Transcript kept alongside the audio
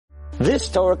This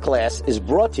Torah class is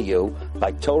brought to you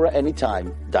by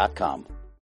TorahAnytime.com.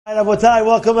 Hi, Rabotai,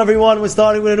 welcome everyone. We're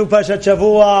starting with a new Parashat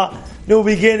Shavua, new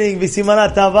beginning.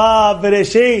 V'simana tava,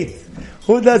 Bereshit.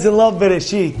 Who doesn't love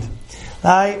Bereshit?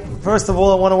 Right. First of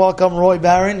all, I want to welcome Roy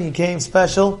Barron. He came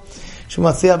special.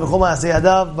 Shumatziyah b'chol ma'aseh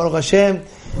yadav, Baruch Hashem.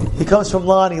 He comes from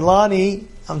Lani. Lani,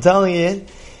 I'm telling you,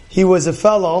 he was a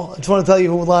fellow. I just want to tell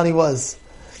you who Lani was.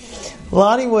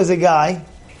 Lani was a guy.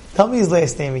 Tell me his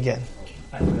last name again.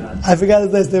 I forgot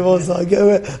his last name also.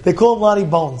 They call him Lonnie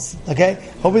Bones. Okay?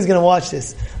 Hope he's going to watch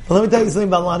this. But let me tell you something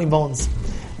about Lonnie Bones.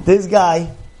 This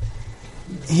guy,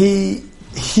 he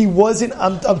wasn't,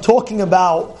 I'm talking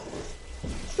about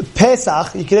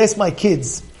Pesach. You can ask my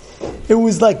kids. It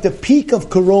was like the peak of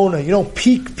Corona. You know,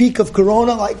 peak of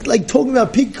Corona. Like talking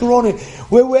about peak Corona,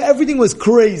 where everything was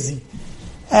crazy.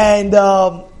 And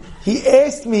he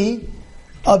asked me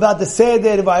about the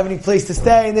Seder, if I have any place to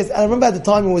stay, and this. And I remember at the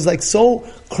time it was like so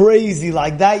crazy.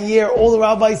 Like that year, all the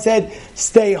rabbis said,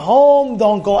 stay home,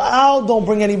 don't go out, don't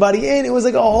bring anybody in. It was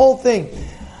like a whole thing.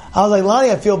 I was like,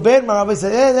 Lonnie, I feel bad. My rabbi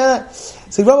said, nah.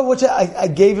 So Rabbi, I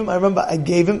gave him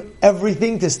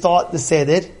everything to start the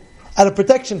Seder. Out of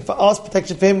protection for us,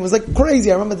 protection for him. It was like crazy,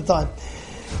 I remember at the time.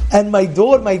 And my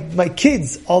daughter, my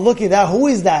kids are looking at that. Who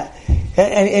is that?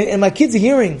 And my kids are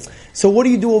hearing. So what do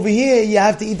you do over here? You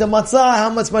have to eat the matzah. How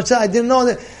much matzah? I didn't know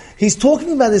that. He's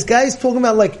talking about this guy. He's talking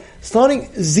about like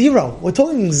starting zero. We're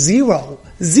talking zero.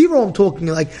 Zero. I'm talking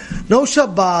like no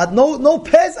Shabbat, no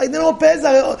Pesach. I didn't know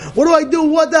Pesach. What do I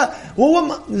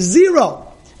do?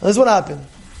 Zero. That's what happened.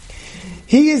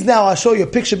 He is now. I'll show you a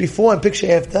picture before and picture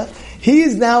after. He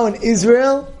is now in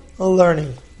Israel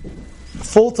learning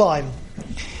full time.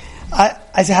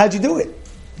 I said, how'd you do it?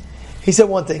 He said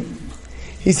one thing.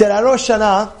 He said, at Rosh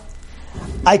Hashanah,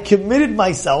 I committed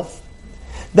myself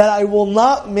that I will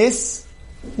not miss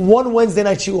one Wednesday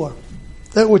night shiur,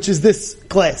 which is this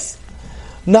class.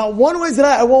 Now, one Wednesday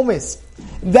night I won't miss.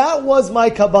 That was my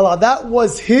Kabbalah. That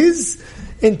was his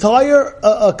entire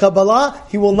Kabbalah.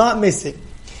 He will not miss it.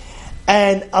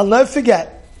 And I'll never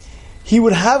forget, he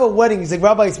would have a wedding. He's like,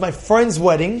 Rabbi, it's my friend's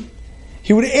wedding.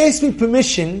 He would ask me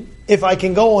permission if I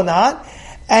can go or not.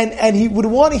 And he would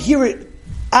want to hear it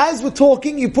as we're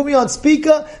talking. You put me on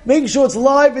speaker, making sure it's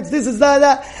live, it's this, it's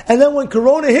that. And then when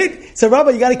Corona hit, he said,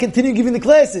 Rabbi, you got to continue giving the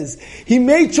classes. He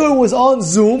made sure it was on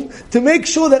Zoom to make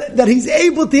sure that he's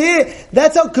able to hear.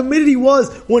 That's how committed he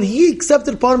was. When he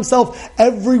accepted upon himself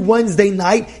every Wednesday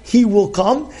night, he will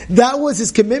come. That was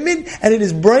his commitment. And in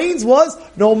his brains was,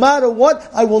 no matter what,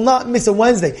 I will not miss a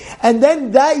Wednesday. And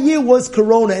then that year was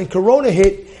Corona, and Corona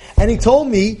hit. And he told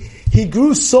me, he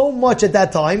grew so much at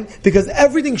that time because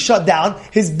everything shut down.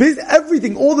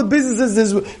 Everything, all the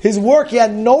businesses, his work, he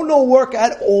had no work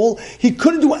at all. He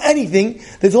couldn't do anything.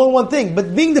 There's only one thing.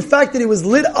 But being the fact that he was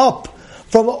lit up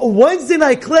from a Wednesday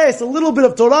night class, a little bit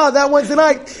of Torah that Wednesday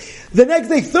night, the next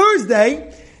day,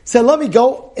 Thursday, said, let me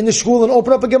go in the shul and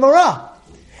open up a Gemara.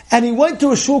 And he went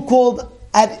to a shul called,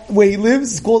 where he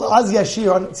lives, it's called Az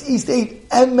Yashir, on East 8,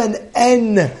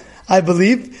 M&N, I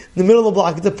believe, in the middle of the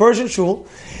block. It's a Persian shul.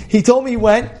 He told me he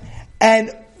went,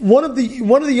 and one of the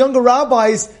younger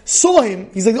rabbis saw him.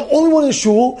 He's like the only one in the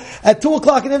shul at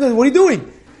 2:00 in the afternoon. What are you doing?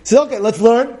 He said, okay, let's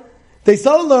learn. They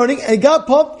started learning, and he got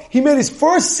pumped. He made his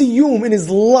first siyum in his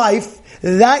life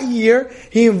that year.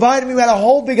 He invited me. We had a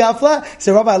whole big afla. He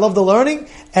said, Rabbi, I love the learning.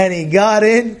 And he got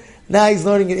in. Now he's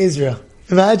learning in Israel.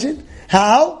 Imagine.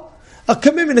 How? A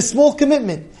commitment, a small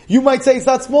commitment. You might say it's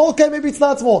not small. Okay, maybe it's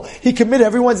not small. He committed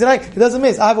every Wednesday night. He doesn't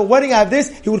miss. I have a wedding. I have this.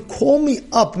 He would call me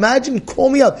up. Imagine, call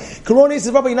me up. Corona, he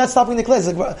says, Rabbi, you're not stopping the class.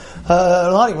 He's like,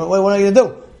 honey, what are you going to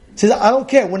do? He says, I don't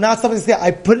care. We're not stopping the class.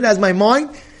 I put it as my mind.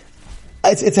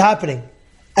 It's happening.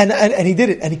 And he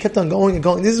did it. And he kept on going and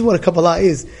going. This is what a Kabbalah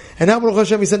is. And now, Baruch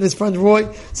Hashem, he sent his friend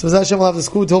Roy. So Hashem will have the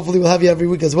school. Hopefully we'll have you every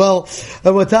week as well.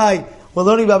 Matai, we're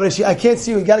learning about Bereshit. I can't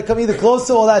see you. You got to come either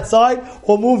closer or that side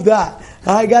or move that.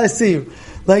 I got to see you.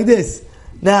 Like this.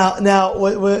 Now,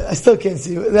 I still can't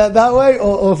see you. That way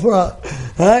or front?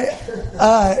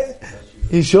 Alright.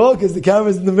 You sure? Because the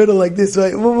camera's in the middle like this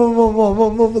way. Move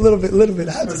a little bit.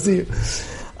 I have to see you.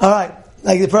 Alright.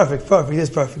 Like, perfect.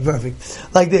 Yes,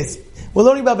 perfect. Like this. We're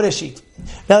learning about Bereshit.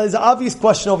 Now, there's an obvious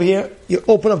question over here. You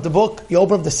open up the book, you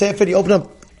open up the Sefer, you open up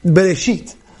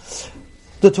Bereshit.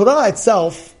 The Torah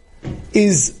itself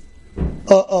is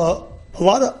a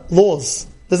lot of laws.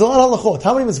 There's a lot of halachot.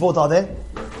 How many mitzvot are there?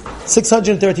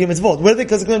 630 mitzvot. Where are they?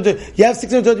 Because you have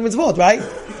 630 mitzvot, right?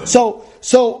 So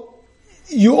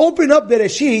you open up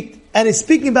Bereshit and it's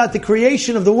speaking about the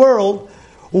creation of the world.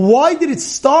 Why did it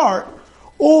start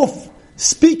off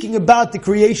speaking about the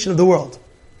creation of the world?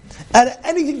 And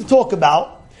anything to talk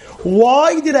about,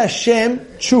 why did Hashem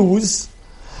choose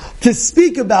to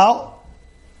speak about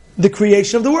the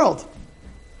creation of the world?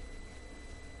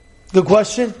 Good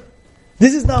question.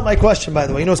 This is not my question, by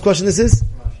the way. You know whose question this is?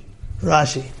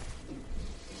 Rashi.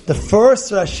 The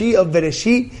first Rashi of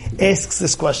Bereshit asks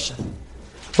this question.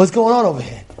 What's going on over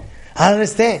here? I don't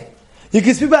understand. You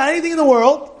can speak about anything in the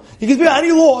world. You can speak about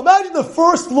any law. Imagine the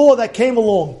first law that came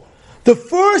along. The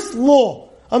first law.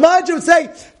 Imagine it would say,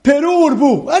 Peru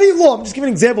Urbu. Any law. I'm just giving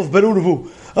an example of Peru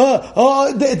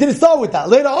Urbu. It didn't start with that.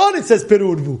 Later on it says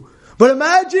Peru Urbu. But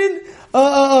imagine,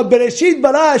 Bereshit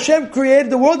bara Hashem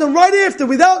created the world, and right after,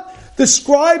 without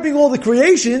describing all the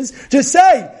creations, just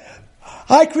say,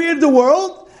 I created the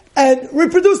world and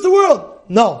reproduced the world.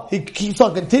 No, he keeps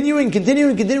on continuing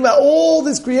about all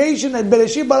this creation and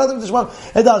Bereshit bara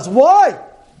and that's why.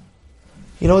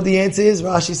 You know what the answer is?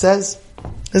 Rashi says.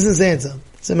 This is his answer.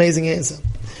 It's an amazing answer.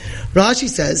 Rashi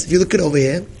says, if you look it over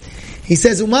here, he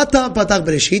says, Umata patach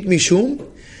Bereshit mishum,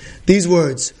 these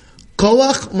words,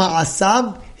 Koach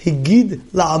ma'asav higid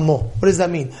la'amo. What does that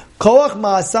mean? Koach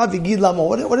ma'asav higid la'amo.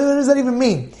 What does that even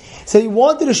mean? So he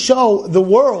wanted to show the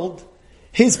world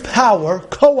his power,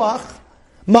 Koach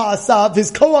ma'asav,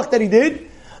 his Koach that he did,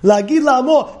 la'gid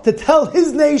la'amo, to tell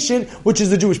his nation, which is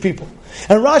the Jewish people.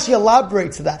 And Rashi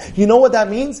elaborates to that. You know what that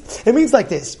means? It means like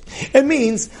this. It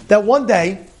means that one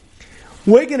day,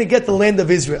 we're going to get the land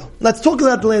of Israel. Let's talk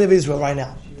about the land of Israel right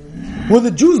now. Were the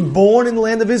Jews born in the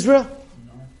land of Israel?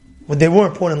 Well, they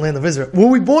weren't born in the land of Israel. Were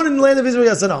we born in the land of Israel,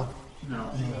 yes or no?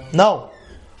 No.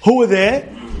 Who were there?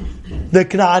 The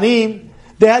Canaanim.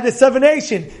 They had the 7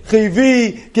 nations.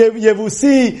 Chivi,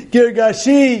 Yevusi,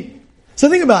 Girgashi. So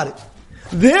think about it.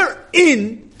 They're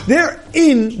in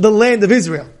the land of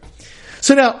Israel.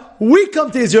 So now, we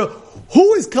come to Israel.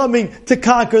 Who is coming to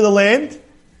conquer the land?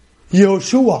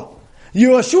 Yehoshua.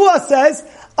 Yehoshua says,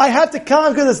 I have to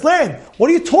conquer this land. What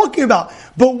are you talking about?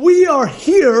 But we are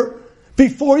here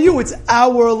before you. It's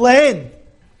our land.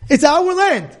 It's our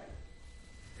land.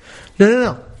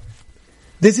 No.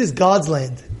 This is God's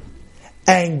land.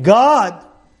 And God,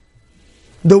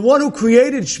 the one who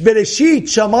created Bereshit,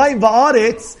 Shamayim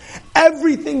va'aretz,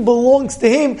 everything belongs to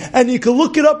Him. And you can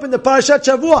look it up in the Parashat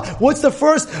Shavua. What's the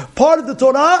first part of the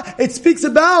Torah? It speaks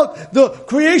about the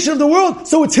creation of the world.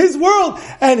 So it's His world.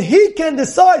 And He can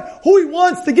decide who He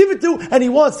wants to give it to. And He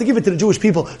wants to give it to the Jewish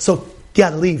people. So you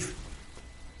gotta leave.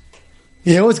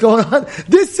 You know what's going on?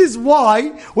 This is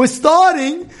why we're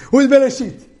starting with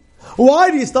Bereshit.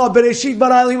 Why do you start Bereshit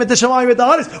bara Elohim et hashamayim et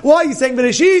haaretz? Why are you saying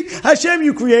Bereshit? Hashem,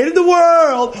 you created the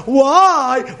world.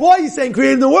 Why? Why are you saying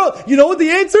created the world? You know what the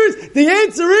answer is? The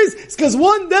answer is because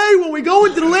one day when we go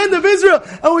into the land of Israel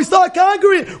and we start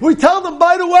conquering, we tell them,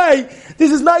 by the way,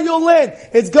 this is not your land.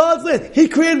 It's God's land. He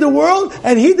created the world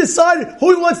and He decided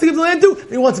who He wants to give the land to.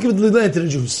 He wants to give the land to the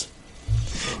Jews.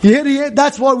 You hear?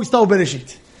 That's why we start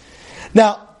Bereshit.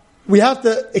 Now, we have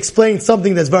to explain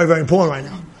something that's very, very important right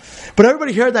now. But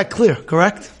everybody heard that clear,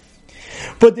 correct?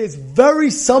 But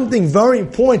there's something very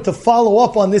important to follow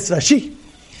up on this Rashi.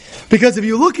 Because if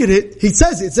you look at it, it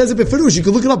says it befirush, you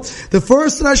can look it up. The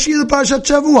first Rashi of the Parashat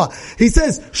Shavua, he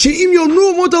says, She'im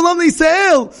yonu mot olam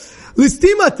Yisrael,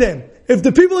 listimatem. If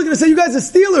the people are going to say, you guys are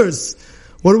stealers,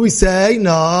 what do we say?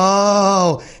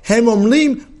 No. Hem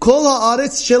omlim kol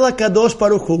ha'aretz shel HaKadosh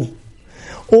Baruch Hu.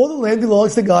 All the land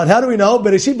belongs to God. How do we know?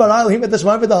 Bereshit bara Elohim et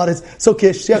hashamayim et haaretz. So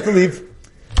Kish, you have to leave.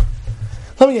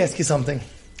 Let me ask you something.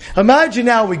 Imagine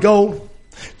now we go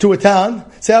to a town,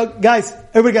 say, oh, guys,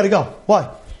 everybody got to go.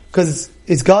 Why? Because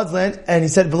it's God's land, and He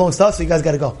said it belongs to us, so you guys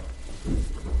got to go.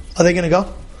 Are they going to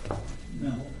go?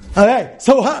 No. Okay,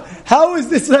 so how is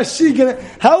this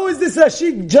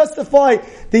Rashi justify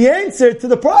the answer to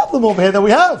the problem over here that we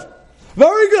have?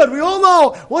 Very good. We all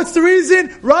know. What's the reason?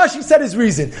 Rashi said his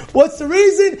reason. What's the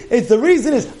reason? The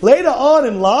reason is later on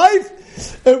in life,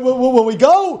 when we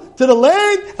go to the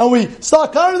land and we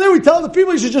start conquering there, we tell the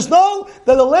people, you should just know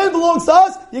that the land belongs to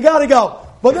us, you gotta go.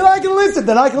 But they're not gonna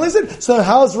listen. So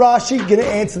how's Rashi gonna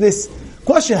answer this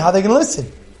question? How are they gonna listen?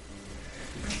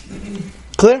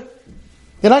 Clear?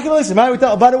 You're not gonna listen. By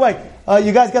the way,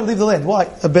 you guys gotta leave the land. Why?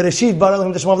 Bereshit bara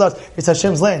Elohim et hashamayim et haaretz. It's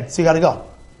Hashem's land, so you gotta go.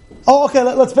 Oh, okay,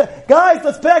 let's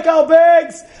pack our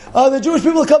bags. The Jewish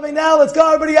people are coming now. Let's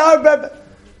go, everybody out.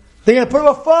 They're going to put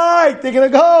up a fight. They're going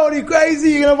to go, are you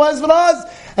crazy? You're going to fight with us?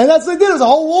 And that's what they did. It was a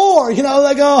whole war,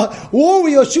 like a war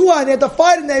with Yeshua, and they had to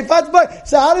fight, and they fought to fight.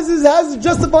 So how does this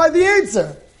justify the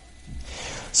answer?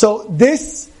 So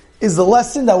this is the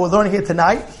lesson that we're learning here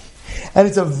tonight. And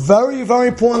it's a very, very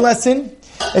important lesson.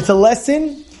 It's a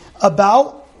lesson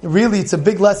about, really it's a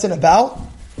big lesson about,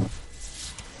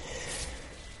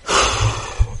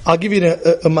 I'll give you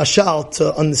a mashal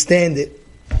to understand it.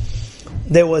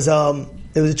 there was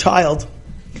a child,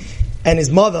 and his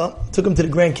mother took him to the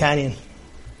Grand Canyon.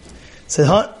 Said,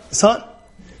 son,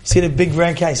 see the big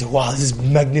Grand Canyon? He said, wow, this is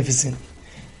magnificent.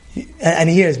 And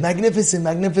he hears, magnificent,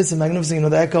 magnificent, magnificent. You know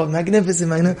the echo,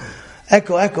 magnificent,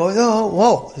 echo. Oh,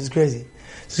 whoa, this is crazy.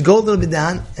 So go a little bit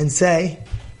down and say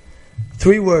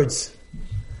 3 words.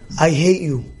 I hate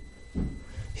you.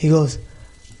 He goes,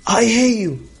 I hate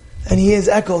you. And he hears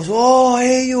echoes. Oh, I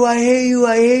hate you, I hate you,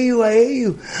 I hate you, I hate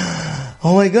you.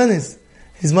 Oh my goodness.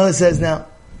 His mother says now,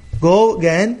 go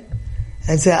again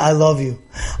and say, I love you.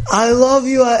 I love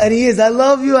you. And he hears, I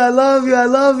love you, I love you, I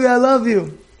love you, I love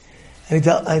you. And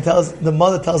the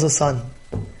mother tells her son,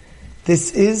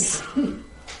 this is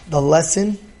the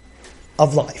lesson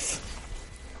of life.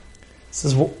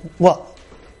 Says, what?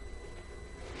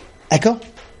 Echo?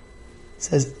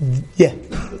 Says, yeah,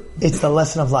 it's the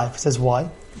lesson of life. Says, why?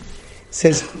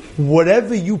 Says,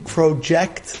 whatever you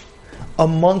project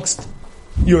amongst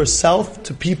yourself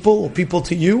to people or people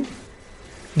to you,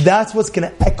 that's what's going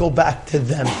to echo back to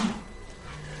them.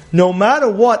 No matter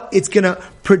what, it's going to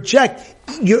project.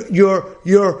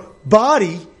 Your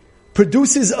body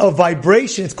produces a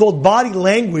vibration. It's called body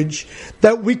language,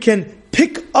 that we can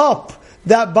pick up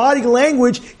that body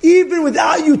language even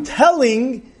without you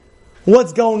telling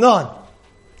what's going on.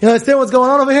 You understand what's going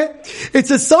on over here? It's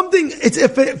a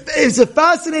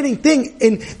fascinating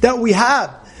thing that we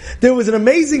have. There was an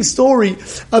amazing story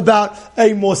about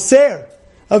a moser.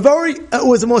 It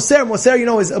was a moser. Moser, you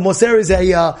know, a moser is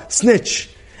a snitch.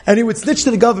 And he would snitch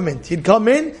to the government. He'd come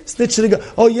in, snitch to the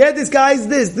government. Oh yeah, this guy's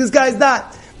this guy's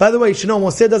that. By the way, you should know,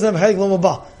 Moser doesn't have Chaylik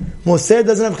L'Mabah. Moser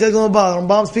doesn't have Chaylik L'Mabah.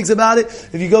 Rambam speaks about it.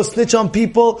 If you go snitch on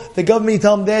people, the government, you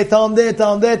tell them there, tell them there,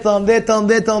 tell them there, tell them there, tell them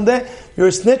there, tell them there. You're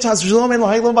a snitch, has Shalom and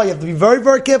Chaylik L'Mabah. You have to be very,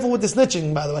 very careful with the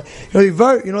snitching, by the way.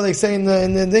 You know, they say in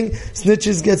the thing,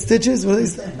 snitches get stitches. What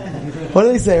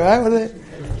do they say, right?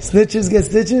 Snitches get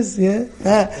stitches, yeah.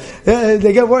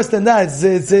 They get worse than that.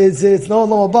 It's no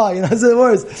L'Mabah. You know, it's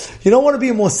worse. You don't want to be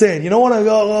a moser. You don't want to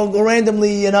go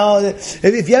randomly. You know,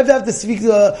 if you ever have to speak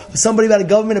to somebody about a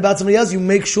government, about somebody else, you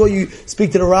make sure you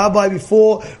speak to the rabbi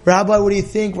before. Rabbi, what do you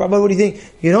think? Rabbi, what do you think?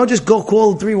 You don't just go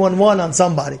call 311 on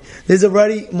somebody. There's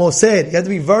already moser. You have to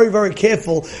be very, very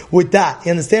careful with that.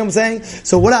 You understand what I'm saying?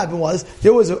 So what happened was,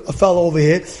 there was a fellow over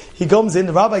here. He comes in,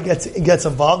 the rabbi gets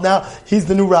involved. Now, he's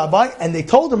the new rabbi, and they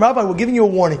told him, Rabbi, we're giving you a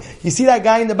warning. You see that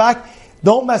guy in the back?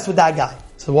 Don't mess with that guy.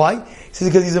 So why? He says,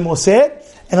 because he's a moser,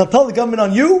 and he'll tell the government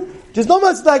on you, just don't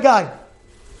mess with that guy.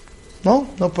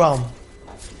 No problem.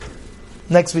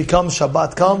 Next week comes,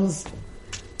 Shabbat comes.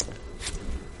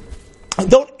 And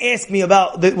don't ask me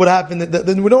about what happened.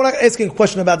 We're not asking a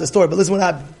question about the story, but listen what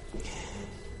happened.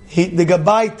 He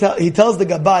tells the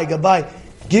Gabbai,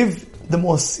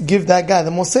 give that guy,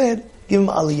 the moser, give him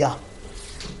aliyah.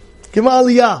 Give him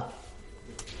aliyah.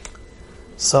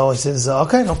 So he says,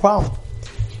 okay, no problem.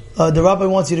 The rabbi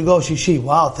wants you to go shishi.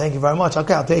 Wow, thank you very much.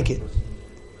 Okay, I'll take it.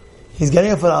 He's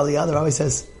getting up for the aliyah. The rabbi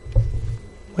says,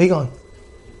 where are you going?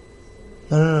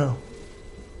 No.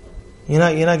 You're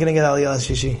not going to get aliyah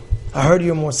shishi. I heard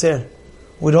you're moser.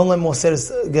 We don't let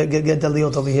mosers get the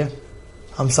aliyot over here.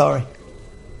 I'm sorry.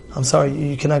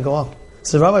 You cannot go up.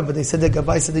 So the rabbi, but they said that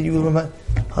Gabbai said that you remember.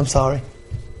 I'm sorry.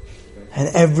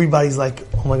 And everybody's like,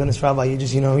 oh my goodness, Rabbi, you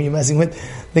just, who you're messing with.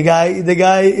 The guy,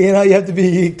 you have to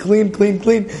be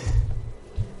clean.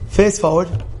 Fast forward.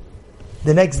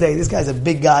 The next day, this guy's a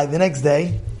big guy. The next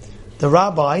day, the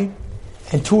rabbi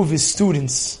and 2 of his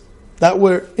students that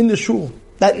were in the shul,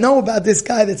 that know about this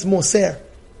guy that's moser,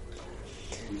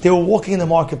 they were walking in the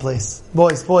marketplace.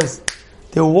 Boys,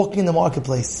 they were walking in the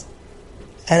marketplace.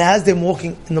 And as they're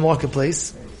walking in the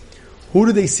marketplace, who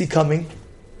do they see coming?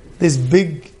 This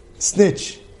big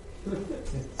snitch.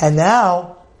 And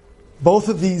now, both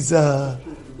of these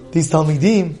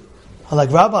Talmidim are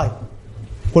like, Rabbi,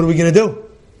 what are we going to do?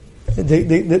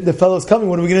 The fellow's coming,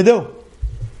 what are we going to do?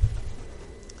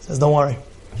 He says, don't worry. He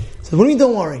says, what do you mean,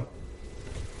 don't worry?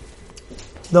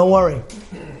 Don't worry.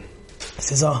 He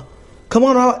says, come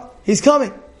on, Rabbi, he's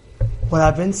coming. What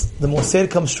happens? The moser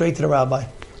comes straight to the rabbi.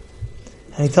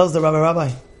 And he tells the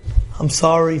rabbi, I'm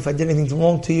sorry if I did anything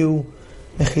wrong to you.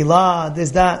 Mechila,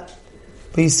 this, that.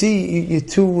 But you see, you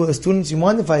 2 students, you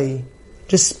mind if I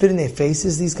just spit in their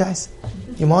faces, these guys?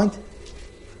 You mind?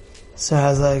 So I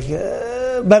was like,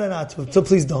 better not to, so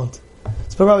please don't.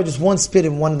 So probably just one spit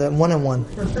in one and one.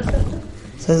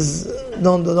 Says,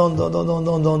 don't do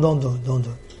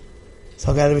it.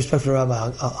 So I got respect for the rabbi,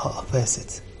 I'll pass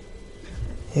it.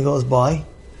 He goes by,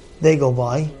 they go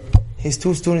by. His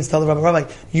 2 students tell the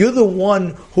rabbi, you're the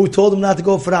one who told him not to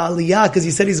go for the aliyah because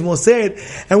he said he's moser,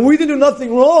 and we didn't do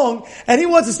nothing wrong, and he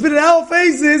wants to spit in our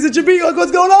faces. It should be like,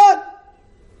 what's going on?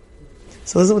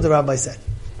 So listen to what the rabbi said.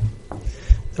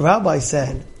 The rabbi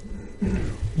said,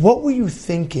 what were you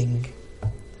thinking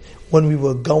when we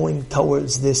were going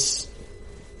towards this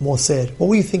Moser? What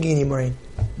were you thinking in your brain?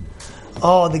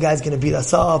 Oh, the guy's going to beat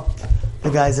us up.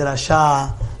 The guy's at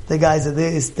Asha. The guys are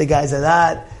this. The guys are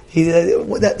that.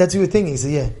 That's what you were thinking. He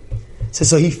said, yeah.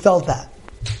 So he felt that.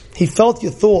 He felt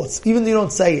your thoughts, even though you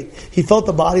don't say it. He felt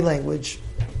the body language.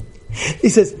 He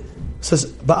says,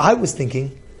 but I was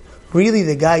thinking, really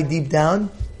the guy deep down,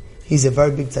 he's a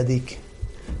very big tzaddik.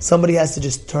 Somebody has to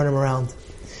just turn him around.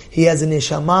 He has a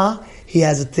neshama, he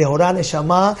has a tehorah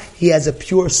neshama, he has a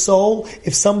pure soul.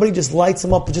 If somebody just lights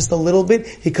him up just a little bit,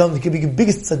 he could be the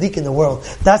biggest tzaddik in the world.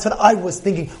 That's what I was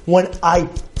thinking when I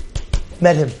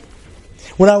met him.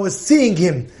 When I was seeing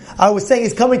him, I was saying,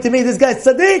 he's coming to me, this guy's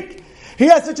tzaddik. He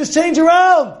has to just change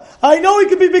around. I know he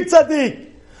could be big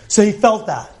tzaddik. So he felt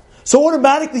that. So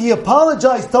automatically he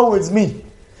apologized towards me.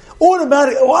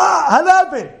 Automatically, wow, how that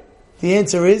happened? The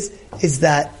answer is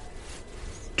that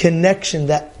connection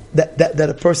that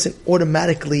a person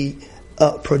automatically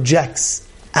projects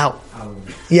out.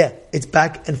 Yeah, it's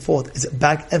back and forth. It's a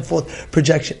back and forth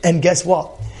projection. And guess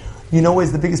what? You know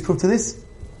where's the biggest proof to this?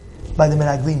 By the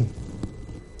Meraglim.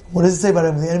 What does it say by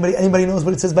the Meraglim? Anybody knows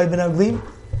what it says by the Meraglim?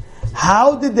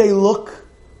 How did they look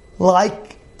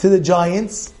like to the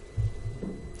giants?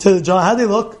 How did they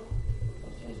look?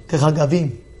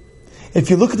 Kechagavim. If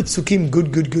you look at the psukim,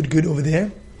 good over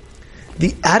there,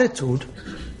 the attitude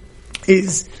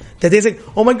is that they say,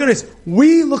 oh my goodness,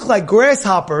 we look like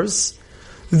grasshoppers.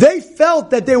 They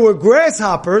felt that they were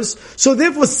grasshoppers, so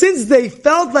therefore since they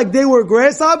felt like they were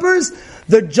grasshoppers,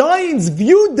 the giants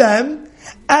viewed them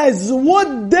as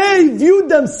what they viewed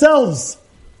themselves.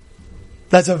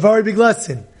 That's a very big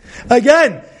lesson.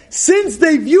 Again, since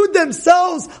they viewed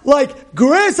themselves like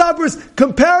grasshoppers,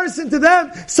 comparison to them,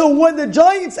 so when the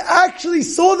giants actually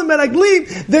saw them at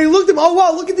Aglim, they looked at them, oh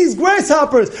wow, look at these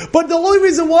grasshoppers. But the only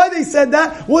reason why they said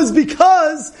that was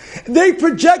because they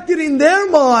projected in their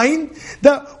mind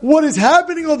that what is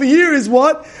happening over here is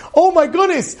what? Oh my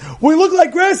goodness, we look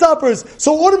like grasshoppers.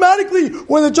 So automatically,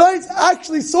 when the giants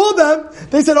actually saw them,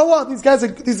 they said, oh wow, these guys are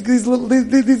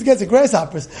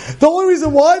grasshoppers. The only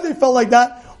reason why they felt like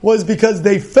that was because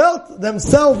they felt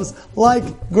themselves like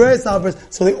grasshoppers,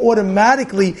 so they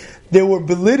were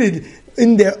belittled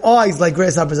in their eyes like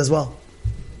grasshoppers as well.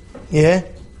 Yeah?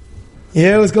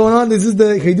 Yeah, what's going on? This is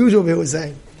the Chidush over here was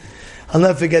saying. I'll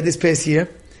never forget this past year.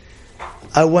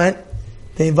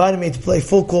 They invited me to play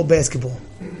full court basketball.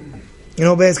 You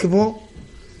know basketball?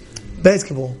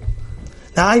 Basketball.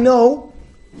 Now I know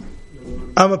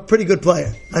I'm a pretty good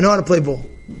player. I know how to play ball.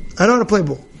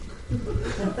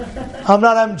 I'm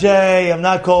not MJ, I'm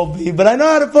not Kobe, but I know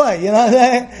how to play, you know what I'm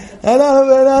saying? I know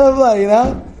how to play, you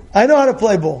know? I know how to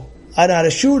play ball. I know how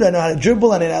to shoot, I know how to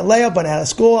dribble, I know how to layup, I know how to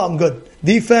score, I'm good.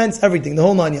 Defense, everything, the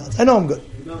whole 9 yards. I know I'm good.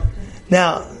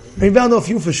 Now, rebound off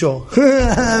you for sure.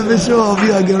 For sure,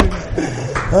 you are good.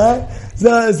 Alright?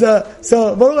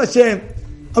 So, Baruch Hashem,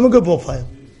 I'm a good ball player.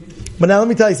 But now let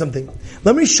me tell you something.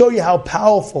 Let me show you how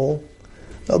powerful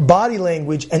body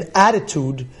language and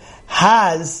attitude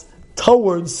has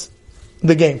towards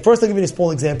the game. First, I'll give you a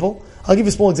small example.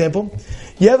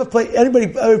 You ever play?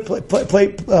 Anybody ever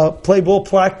play ball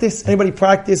practice? Anybody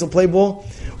practice or play ball?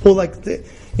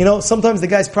 Or sometimes the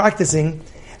guy's practicing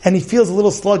and he feels a little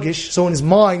sluggish. So in his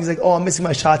mind, he's like, "Oh, I'm missing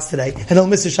my shots today," and he'll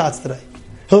miss his shots today.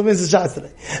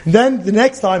 Then the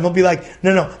next time he'll be like,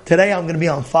 "No, today I'm going to be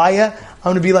on fire. I'm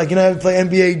going to be like, play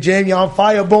NBA Jam. You're on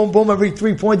fire. Boom, boom. Every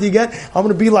 3-point you get, I'm going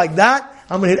to be like that.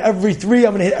 I'm going to hit every three.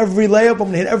 I'm going to hit every layup. I'm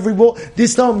going to hit every ball.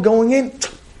 This time I'm going in,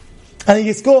 and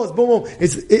he scores. Boom, boom.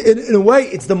 It's in a way,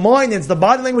 it's the mind, it's the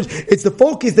body language, it's the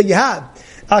focus that you have.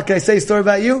 Can I say a story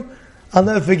about you? I'll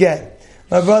never forget.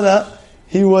 My brother,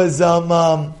 he was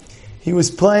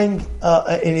playing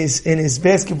in his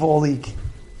basketball league,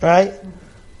 right?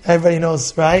 Everybody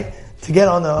knows, right? To get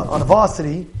on the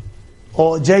varsity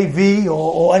or JV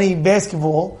or any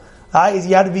basketball, right?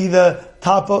 You have to be the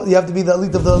top. You have to be the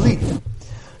elite of the elite.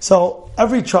 So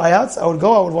every tryouts, I would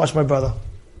watch my brother.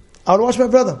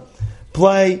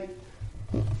 Play.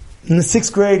 In the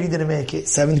 6th grade, he didn't make it.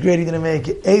 7th grade, he didn't make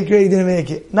it. 8th grade, he didn't make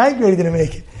it. 9th grade, he didn't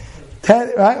make it.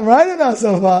 10th, right or not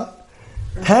so far?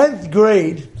 10th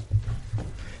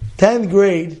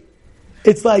grade,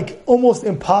 it's like almost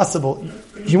impossible.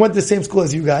 He went to the same school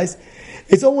as you guys.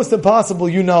 It's almost impossible,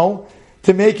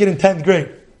 to make it in 10th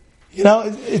grade.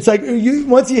 It's like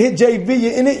once you hit JV,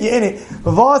 you're in it.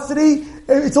 But varsity,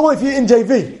 it's only if you're in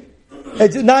JV.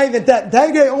 It's not even that.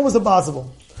 10th grade, almost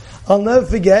impossible. I'll never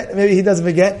forget, maybe he doesn't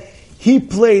forget, He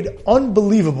played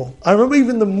unbelievable. I remember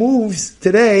even the moves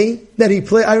today that he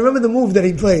played. I remember the move that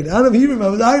he played. I don't know if he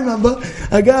remembers. I remember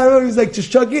a guy. I remember he was like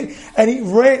just chucking, and he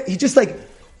ran. He just like,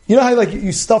 you know how like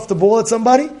you stuff the ball at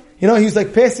somebody. You know, he was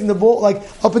like passing the ball like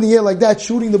up in the air like that,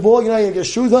 shooting the ball. You know, you have your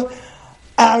shoes on. And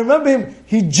I remember him.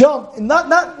 He jumped and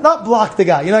not blocked the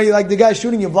guy. You know, you like the guy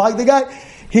shooting, you block the guy.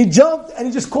 He jumped and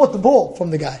he just caught the ball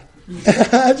from the guy.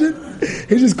 Imagine,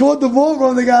 he just caught the ball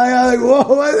from the guy. I'm like,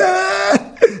 whoa, what's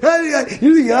that?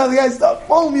 Usually, the guy stop,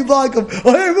 boom, you block him.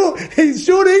 Oh, hey, boom, he's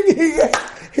shooting.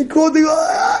 He caught the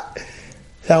ball.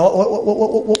 Now,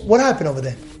 what happened over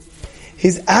there?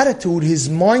 His attitude, his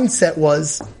mindset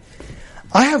was,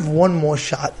 I have one more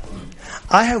shot.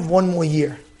 I have one more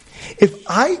year. If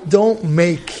I don't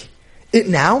make it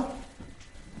now,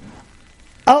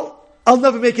 I'll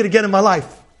never make it again in my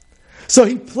life. So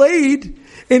he played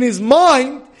in his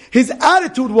mind. His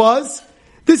attitude was,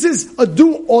 this is a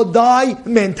do or die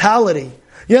mentality.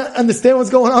 Yeah, understand what's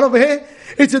going on over here?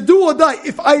 It's a do or die.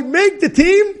 If I make the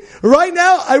team right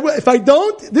now, I will. If I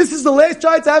don't, this is the last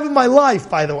chance I have in my life,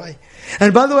 by the way.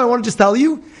 And by the way, I want to just tell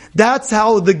you, that's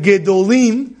how the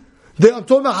Gedolim, I'm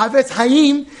talking about Havetz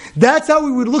Chaim, that's how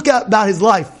we would look at about his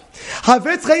life.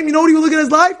 Havetz Chaim, you know what he would look at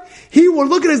his life? He would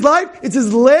look at his life, it's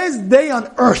his last day on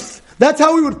earth. That's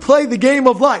how we would play the game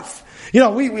of life. You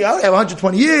know, we have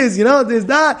 120 years, you know, there's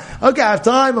that. Okay, I have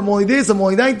time, I'm only this, I'm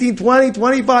only 19, 20,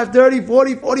 25, 30,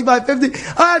 40, 45, 50,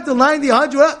 I have till 90,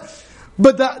 100.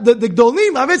 But the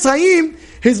Gdolim, Havetz Chaim,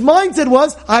 his mindset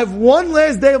was, I have one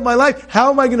last day of my life,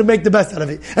 how am I going to make the best out of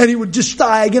it? And he would just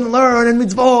steig and learn, and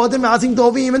mitzvot, and ma'asim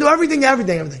tovim, and do everything.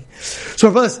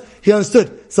 So for us, he understood,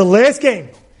 it's the last game.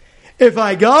 If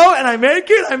I go and I make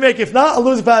it, I make it. If not, I'll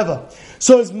lose it forever.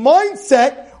 So his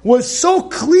mindset was so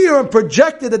clear and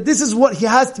projected that this is what he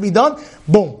has to be done.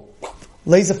 Boom.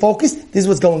 Laser focus. This is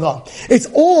what's going on. It's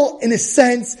all, in a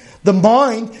sense, the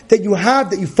mind that you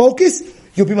have, that you focus,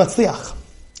 you'll be matzliach.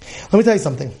 Let me tell you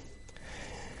something.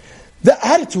 The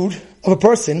attitude of a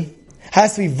person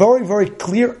has to be very, very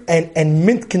clear and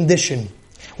mint condition.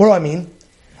 What do I mean?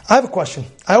 I have a question.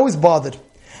 I always bothered.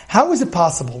 How is it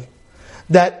possible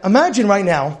that, imagine right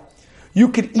now, you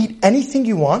could eat anything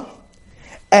you want,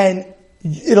 and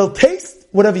it'll taste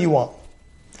whatever you want.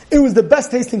 It was the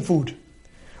best tasting food.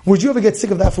 Would you ever get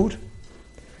sick of that food?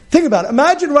 Think about it.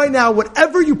 Imagine right now,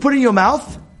 whatever you put in your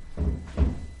mouth,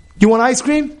 you want ice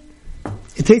cream?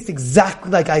 It tastes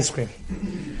exactly like ice cream.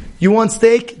 You want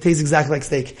steak? It tastes exactly like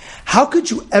steak. How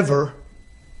could you ever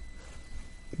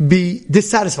be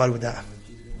dissatisfied with that?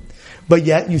 But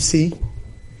yet, you see,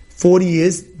 40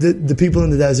 years, the people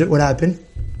in the desert, what happened?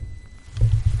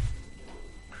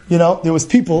 You know, there was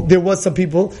some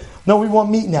people, no, we want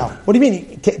meat now. What do you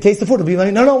mean? Taste the food. It'll be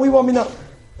like, no, we want meat now.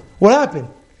 What happened?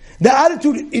 The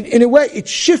attitude, in a way, it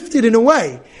shifted in a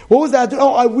way. What was that?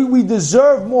 Oh, we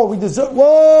deserve more.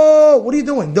 Whoa! What are you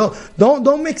doing?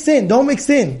 Don't mix in. Don't mix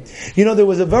in. You know, there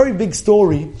was a very big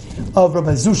story of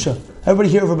Rabbi Zusha. Everybody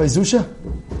hear of Rabbi Zusha?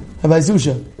 Rabbi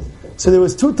Zusha. So there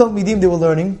was two Talmidim they were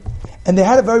learning, and they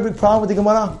had a very big problem with the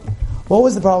Gemara. What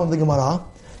was the problem with the Gemara?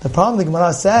 The problem with the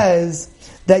Gemara says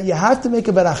that you have to make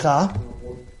a beracha.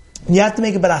 You have to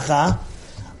make a beracha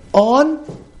on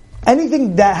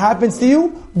anything that happens to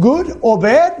you, good or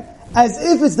bad, as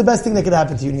if it's the best thing that could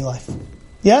happen to you in your life.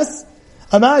 Yes?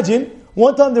 Imagine,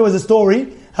 one time there was a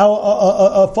story how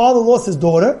a father lost his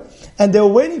daughter, and they were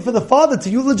waiting for the father to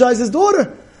eulogize his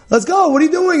daughter. Let's go, what are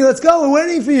you doing? Let's go, we're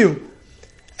waiting for you.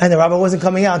 And the rabbi wasn't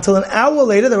coming out. Until an hour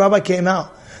later, the rabbi came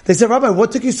out. They said, Rabbi,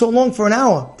 what took you so long for an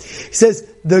hour? He says,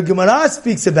 the Gemara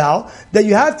speaks about that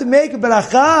you have to make a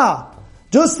beracha,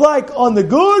 just like on the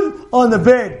good, on the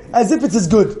bad, as if it's as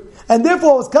good. And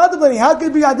therefore, I was contemplating, how could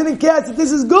it be I didn't care if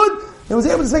this is good? He was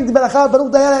able to make the beracha,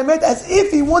 Baruch Dayan Hamet, as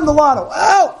if he won the lotto.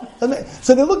 Oh!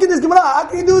 So they look at this Gemara, how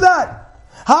can you do that?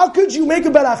 How could you make a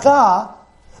beracha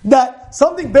that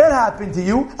something bad happened to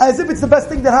you, as if it's the best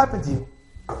thing that happened to you?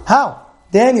 How?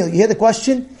 Daniel, you hear the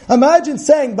question? Imagine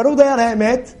saying, Baruch Dayan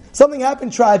Hamet, something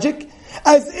happened tragic,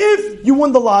 as if you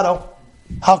won the lotto.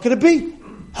 How could it be?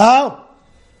 How?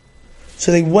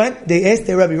 So they asked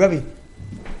their Rebbe,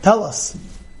 tell us.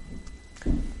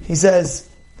 He says,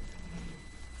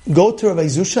 go to Rabbi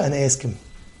Zusha and ask him.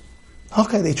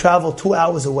 Okay, they travel 2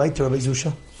 hours away to Rabbi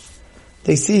Zusha.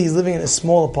 They see he's living in a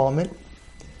small apartment.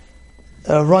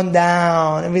 Run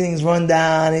down, everything's run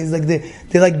down. He's like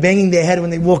they're like banging their head when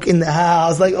they walk in the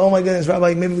house. Like, oh my goodness,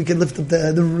 Rabbi, maybe we could lift up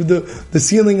the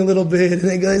ceiling a little bit. And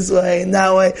they go this way and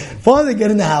that way. Finally, they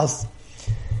get in the house,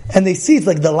 and they see it's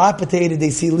like dilapidated. They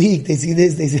see leak. They see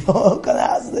this. They see, oh, what kind of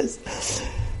house is this?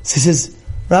 So he says,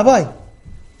 Rabbi,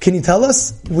 can you tell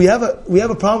us? We have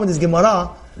a problem with this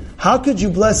Gemara how could you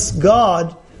bless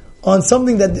God on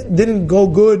something that didn't go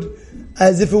good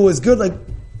as if it was good? Like, you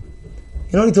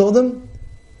know what he told him?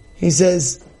 He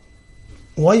says,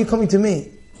 why are you coming to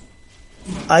me?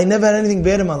 I never had anything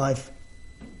bad in my life.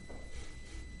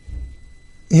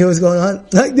 You know what's going on?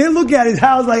 Like, they look at his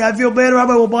house like, I feel bad,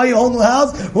 Rabbi, we'll buy you a whole new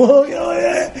house. Well, you know,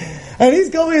 and he's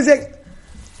coming and saying,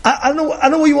 I don't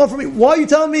know what you want from me. Why are you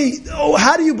telling me,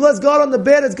 how do you bless God on the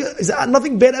bad? It's good.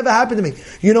 Nothing bad ever happened to me.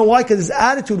 You know why? Because his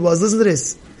attitude was, listen to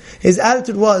this. His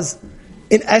attitude was,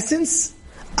 in essence,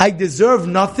 I deserve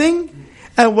nothing,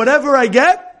 and whatever I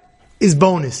get is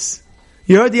bonus.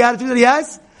 You heard the attitude that he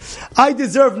has? I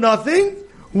deserve nothing,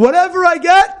 whatever I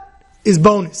get is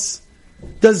bonus.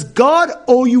 Does God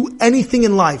owe you anything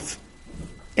in life?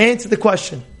 Answer the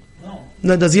question.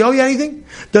 No. Does he owe you anything?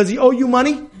 Does he owe you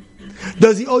money?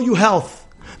 Does he owe you health?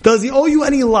 Does he owe you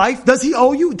any life? Does he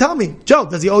owe you? Tell me, Joe,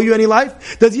 does he owe you any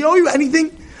life? Does he owe you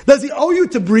anything? Does he owe you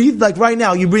to breathe? Like right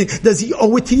now, you breathe. Does he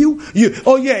owe it to you?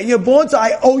 Oh yeah, you're born, so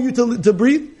I owe you to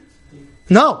breathe?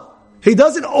 No. He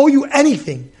doesn't owe you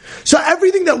anything. So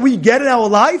everything that we get in our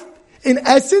life, in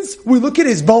essence, we look at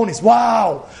his bonus.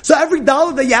 Wow. So every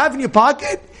dollar that you have in your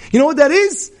pocket, you know what that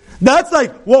is? That's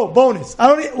like, whoa, bonus.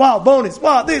 Wow, bonus.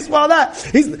 Wow, this, wow,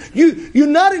 that. You're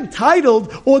not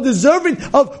entitled or deserving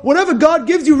of whatever God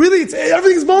gives you. Really,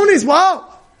 everything's bonus. Wow.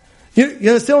 You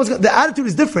understand what's going on? The attitude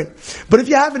is different. But if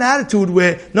you have an attitude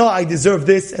where, no, I deserve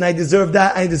this, and I deserve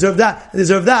that, I deserve that, I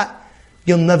deserve that,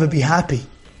 you'll never be happy.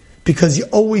 Because you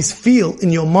always feel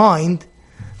in your mind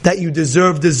that you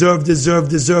deserve. You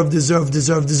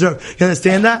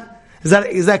understand that?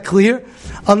 Is that clear?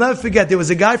 I'll never forget, there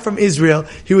was a guy from Israel,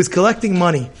 he was collecting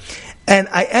money.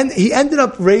 And he ended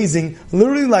up raising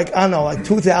literally like, I don't know, like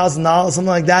 $2,000, something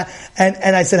like that.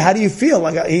 And I said, how do you feel?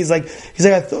 Like, he's like, I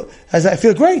said, I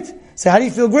feel great. I said, how do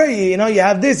you feel great? You know, you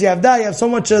have this, you have that, you have so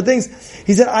much things.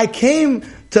 He said, I came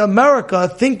to America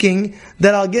thinking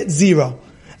that I'll get zero.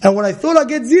 And when I thought I'd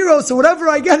get zero, so whatever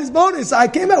I get is bonus. I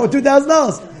came out with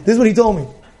 $2,000. This is what he told me.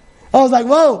 I was like,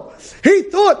 whoa.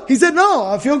 He said, no,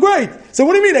 I feel great. So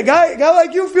what do you mean? A guy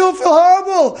like you feel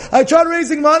horrible? I tried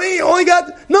raising money, only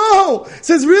got, no.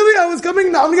 Says, really? I'm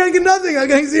going to get nothing. I'm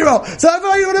getting zero. So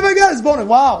whatever I got is bonus.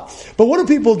 Wow. But what do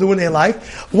people do in their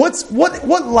life? What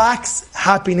lacks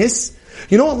happiness?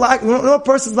 You know what a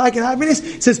person's lacking happiness?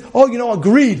 He says,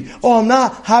 greed. Oh, I'm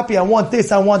not happy. I want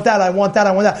this. I want that. I want that.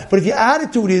 I want that. But if your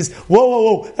attitude is,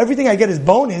 whoa, everything I get is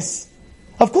bonus,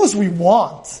 of course we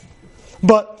want.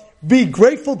 But be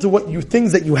grateful to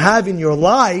things that you have in your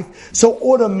life, so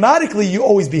automatically you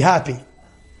always be happy.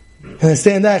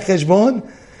 Understand that,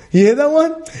 Cheshbon? You hear that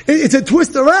one? It's a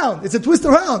twist around.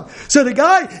 So the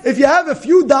guy, if you have a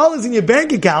few dollars in your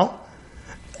bank account,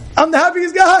 I'm the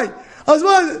happiest guy.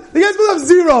 The guy's put up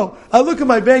zero. I look at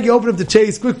my bank, you open up the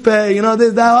Chase, Quick Pay,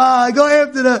 this, that, I go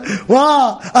after I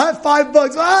have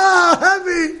 $5,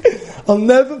 happy. I'll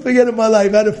never forget in my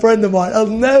life, I had a friend of mine, I'll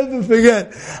never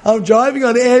forget. I'm driving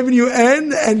on Avenue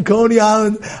N and Coney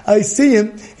Island, I see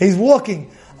him, he's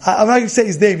walking. I'm not going to say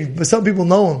his name, but some people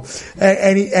know him.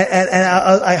 And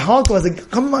I honked him, I was like,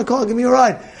 come in my car, give me a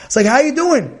ride. It's like, how you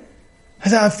doing? I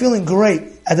said, I'm feeling great.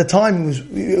 At the time,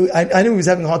 I knew he was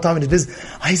having a hard time in his business.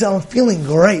 I said, I'm feeling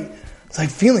great. It's like,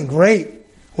 feeling great?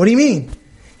 What do you mean?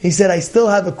 He said, I still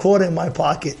have a quarter in my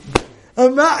pocket.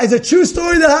 It's a true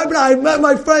story that happened. I met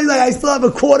my friend, like, I still have a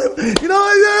quarter.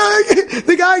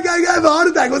 The guy have a heart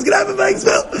attack. What's going to happen,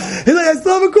 Banksville? He's like, I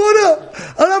still have a quarter.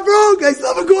 I'm not broke. I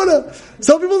still have a quarter.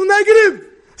 Some people are negative.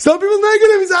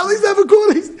 He said, at least I have a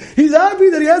quarter. He's happy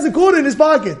that he has a quarter in his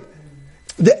pocket.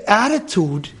 The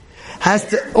attitude has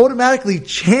to automatically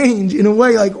change in a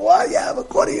way like, what? You have a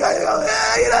quarter?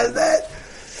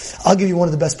 I'll give you one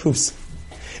of the best proofs.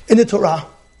 In the Torah,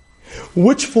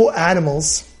 which 4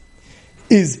 animals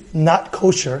is not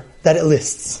kosher that it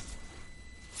lists?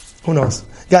 Who knows?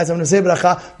 Guys, I'm going to say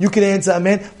bracha. You can answer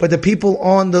amen, but the people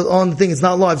on the thing, it's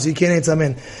not live, so you can't answer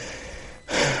amen.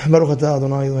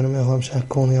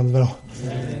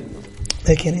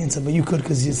 They can't answer, but you could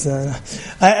because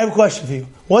I have a question for you.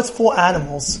 What's 4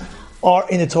 animals are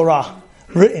in the Torah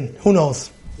written? Who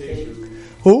knows?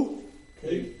 Who?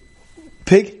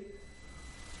 Pig?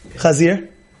 Chazir?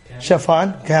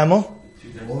 Shafan? Camel?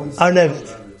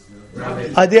 Arnevet?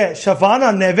 Shafan,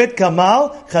 Arnevet,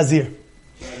 Kamal, Chazir.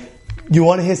 You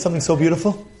want to hear something so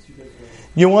beautiful?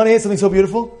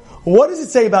 What does it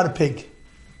say about a pig?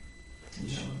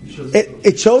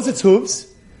 It shows its hooves,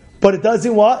 but it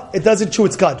doesn't what? It doesn't chew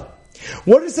its cud.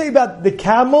 What does it say about the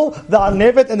camel, the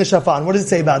arnevet, and the shafan? What does it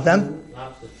say about them?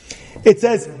 It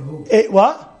says,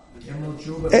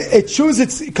 it chews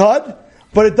its cud,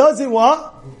 but it doesn't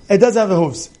what? It doesn't have the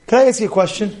hooves. Can I ask you a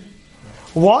question?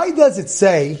 Why does it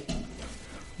say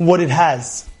what it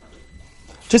has?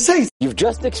 Just say. You've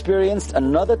just experienced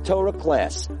another Torah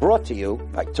class brought to you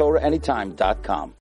by TorahAnytime.com.